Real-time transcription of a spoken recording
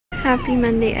Happy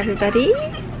Monday, everybody.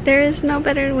 There is no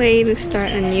better way to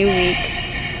start a new week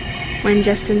when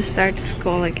Justin starts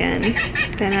school again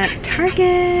than at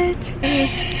Target.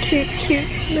 This cute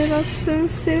little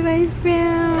swimsuit I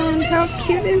found. How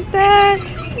cute is that?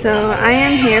 So I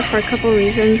am here for a couple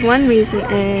reasons. One reason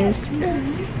is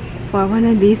for one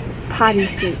of these potty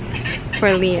seats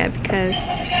for Leah, because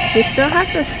we still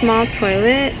have the small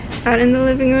toilet out in the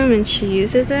living room and she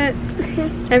uses it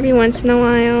every once in a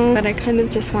while, but I kind of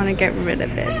just want to get rid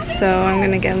of it. So I'm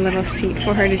gonna get a little seat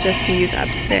for her to just use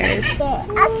upstairs.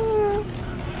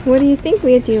 What do you think,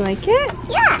 Leah? Do you like it?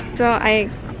 Yeah. So I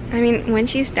mean, when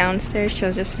she's downstairs,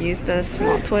 she'll just use the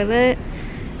small toilet.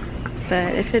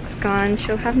 But if it's gone,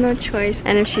 she'll have no choice.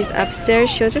 And if she's upstairs,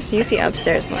 she'll just use the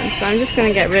upstairs one. So I'm just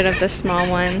gonna get rid of the small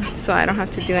one so I don't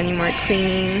have to do any more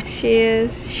cleaning.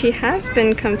 She has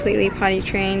been completely potty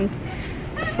trained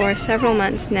for several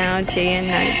months now, day and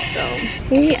night.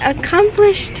 So we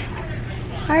accomplished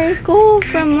our goal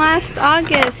from last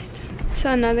August.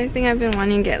 So another thing I've been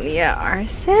wanting to get Leah are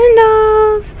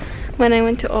sandals. When I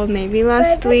went to Old Navy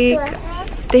last week,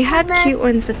 they had cute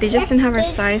ones, but they just didn't have her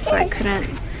size, so I couldn't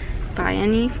buy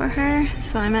any for her.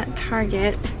 So I'm at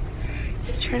Target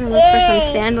just trying to look for some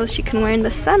sandals she can wear in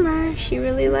the summer. She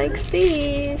really likes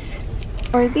these.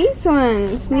 Or these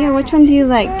ones. Leah, which one do you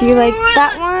like? Do you like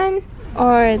that one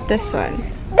or this one?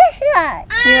 This one.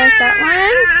 You like that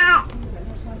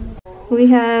one? We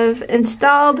have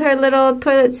installed her little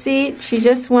toilet seat. She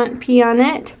just won't pee on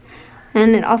it.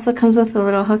 And it also comes with a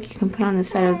little hook you can put on the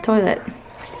side of the toilet.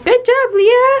 Good job,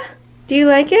 Leah! Do you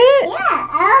like it? Yeah,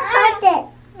 I'll hold it.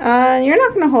 You're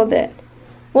not gonna hold it.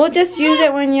 We'll just use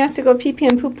it when you have to go pee-pee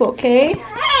and poop, okay?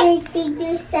 Did you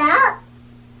do that?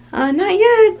 Not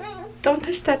yet. Don't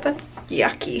touch that, that's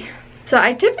yucky. So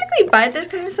I typically buy this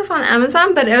kind of stuff on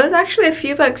Amazon, but it was actually a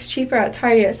few bucks cheaper at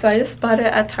Target, so I just bought it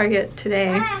at Target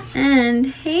today. And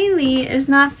Haley is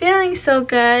not feeling so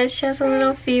good. She has a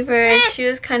little fever and she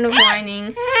was kind of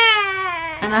whining.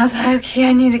 And I was like, okay,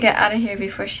 I need to get out of here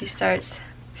before she starts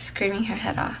screaming her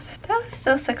head off. That was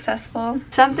so successful.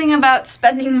 Something about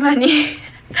spending money.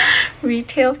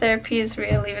 Retail therapy is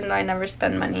real, even though I never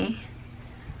spend money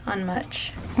on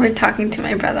much. We're talking to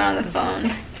my brother on the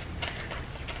phone.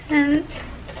 And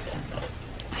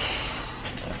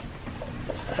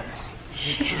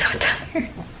she's so tired.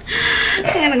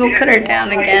 I'm gonna go put her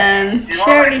down again. She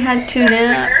already had 2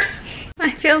 naps.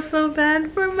 I feel so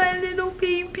bad for my little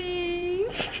baby.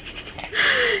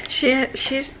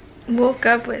 She's woke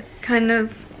up with kind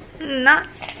of not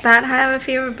that high of a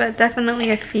fever, but definitely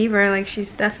a fever. Like,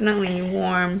 she's definitely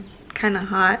warm, kind of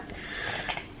hot.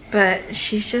 But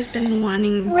she's just been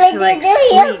wanting to like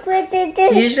sleep.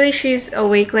 Usually she's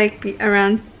awake like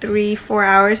around 3-4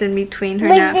 hours in between her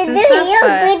naps and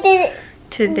stuff, but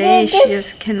today she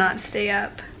just cannot stay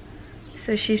up.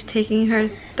 So she's taking her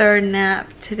 3rd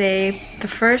nap today. The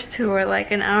first 2 were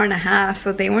like an hour and a half,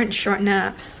 so they weren't short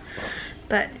naps.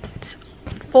 But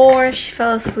 4, she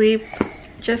fell asleep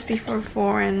just before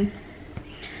 4, and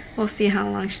we'll see how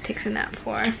long she takes a nap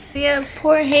for. Yeah,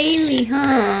 poor Haley,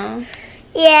 huh?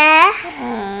 Yeah.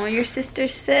 Oh, your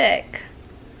sister's sick.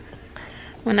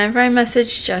 Whenever I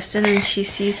message Justin and she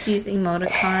sees these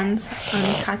emoticons on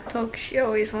Katok, she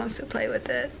always wants to play with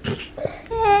it.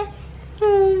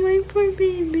 Oh, my poor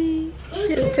baby.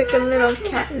 She just took a little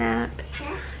cat nap.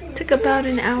 Took about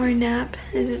an hour nap,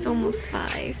 and it's almost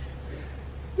 5.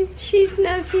 She's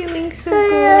not feeling so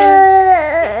good.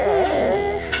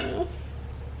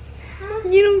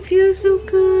 You don't feel so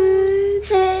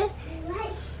good.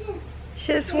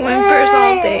 She just whimpers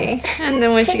all day, and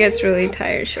then when she gets really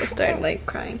tired, she'll start like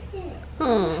crying.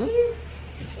 Oh,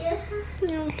 you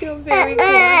don't feel very good.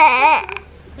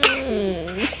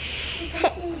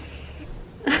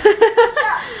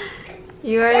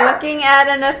 You are looking at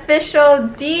an official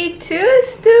D2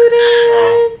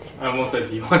 student. I almost said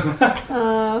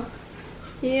D1.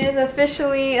 He is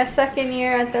officially a 2nd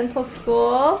year at dental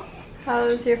school. How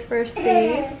was your first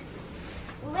day?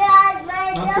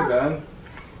 Not too bad.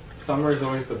 Summer is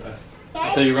always the best.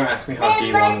 I thought you were going to ask me how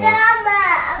D1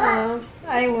 was.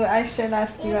 I should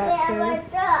ask you that too.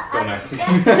 Don't ask me.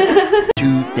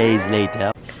 2 days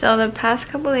later. So the past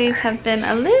couple days have been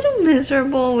a little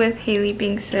miserable with Haley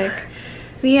being sick.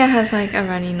 Leah has like a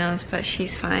runny nose, but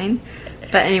she's fine.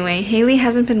 But anyway, Haley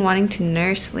hasn't been wanting to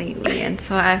nurse lately, and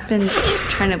so I've been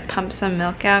trying to pump some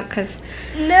milk out because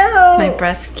my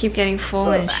breasts keep getting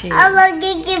full and she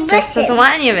just doesn't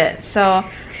want any of it. So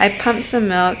I pumped some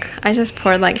milk. I just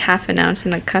poured like half an ounce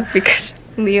in a cup because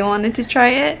Leah wanted to try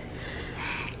it.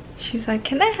 She's like,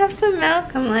 can I have some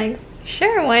milk? I'm like,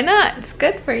 sure, why not? It's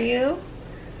good for you.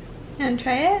 You wanna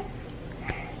try it?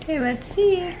 Okay, let's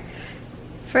see.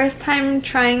 First time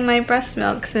trying my breast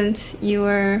milk since you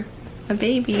were a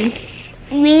baby.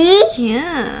 Me?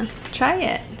 Yeah, try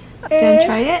it. Do you want to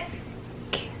try it?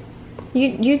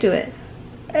 You do it.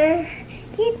 You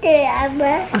do it,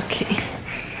 Emma. Okay.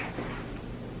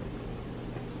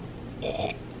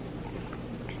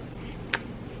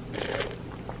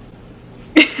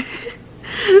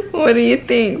 What do you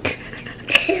think?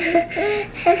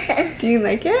 Do you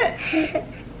like it?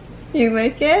 You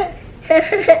like it?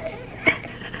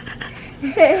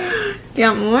 Do you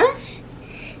want more?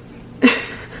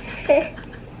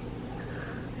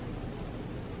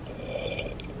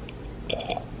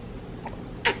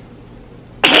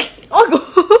 Oh!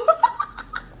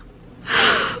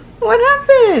 What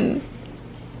happened?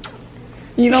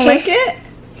 You don't like it?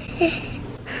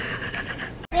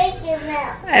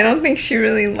 I don't think she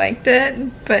really liked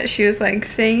it, but she was like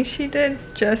saying she did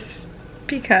just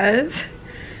because.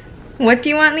 What do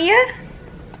you want, Leah?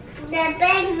 The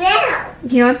big milk.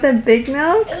 You want the big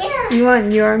milk? Yeah. You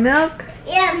want your milk?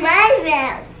 Yeah, my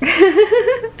milk.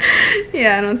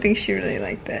 Yeah, I don't think she really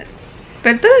liked it.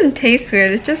 But it doesn't taste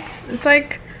weird. It's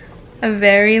like a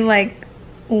very like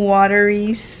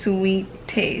watery, sweet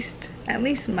taste. At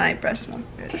least my breast milk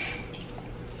is.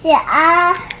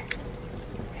 Yeah.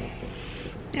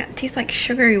 Yeah, it tastes like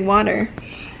sugary water.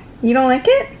 You don't like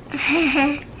it?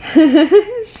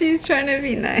 She's trying to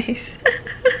be nice.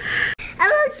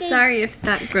 Sorry if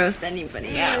that grossed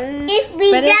anybody out. If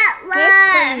we But got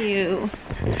it's good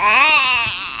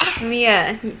for you.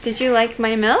 Leah, did you like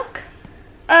my milk?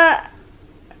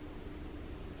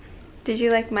 Did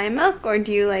you like my milk or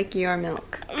do you like your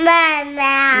milk? My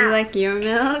milk. You like your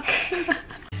milk?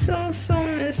 So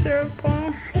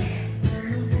miserable.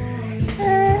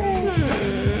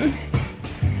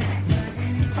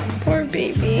 Poor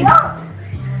baby.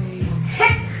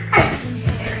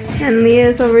 And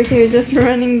Leah's over here just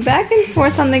running back and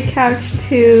forth on the couch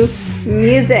to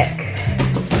music.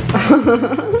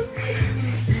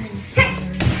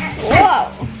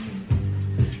 Whoa!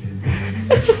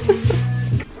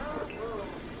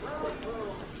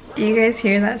 Do you guys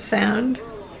hear that sound?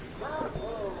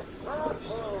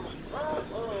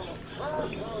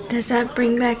 Does that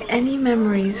bring back any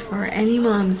memories for any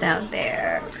moms out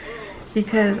there?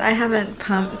 Because I haven't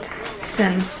pumped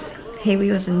since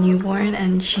Haley was a newborn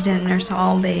and she didn't nurse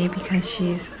all day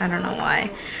because I don't know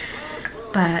why.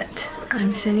 But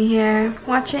I'm sitting here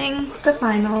watching the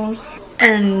finals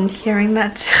and hearing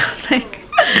that sound like,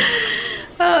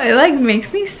 oh, it like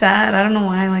makes me sad. I don't know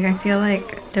why, like I feel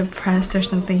like depressed or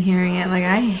something hearing it. Like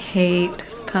I hate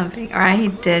pumping, or I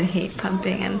did hate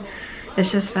pumping, and it's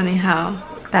just funny how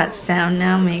that sound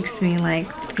now makes me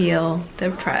like feel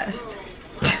depressed.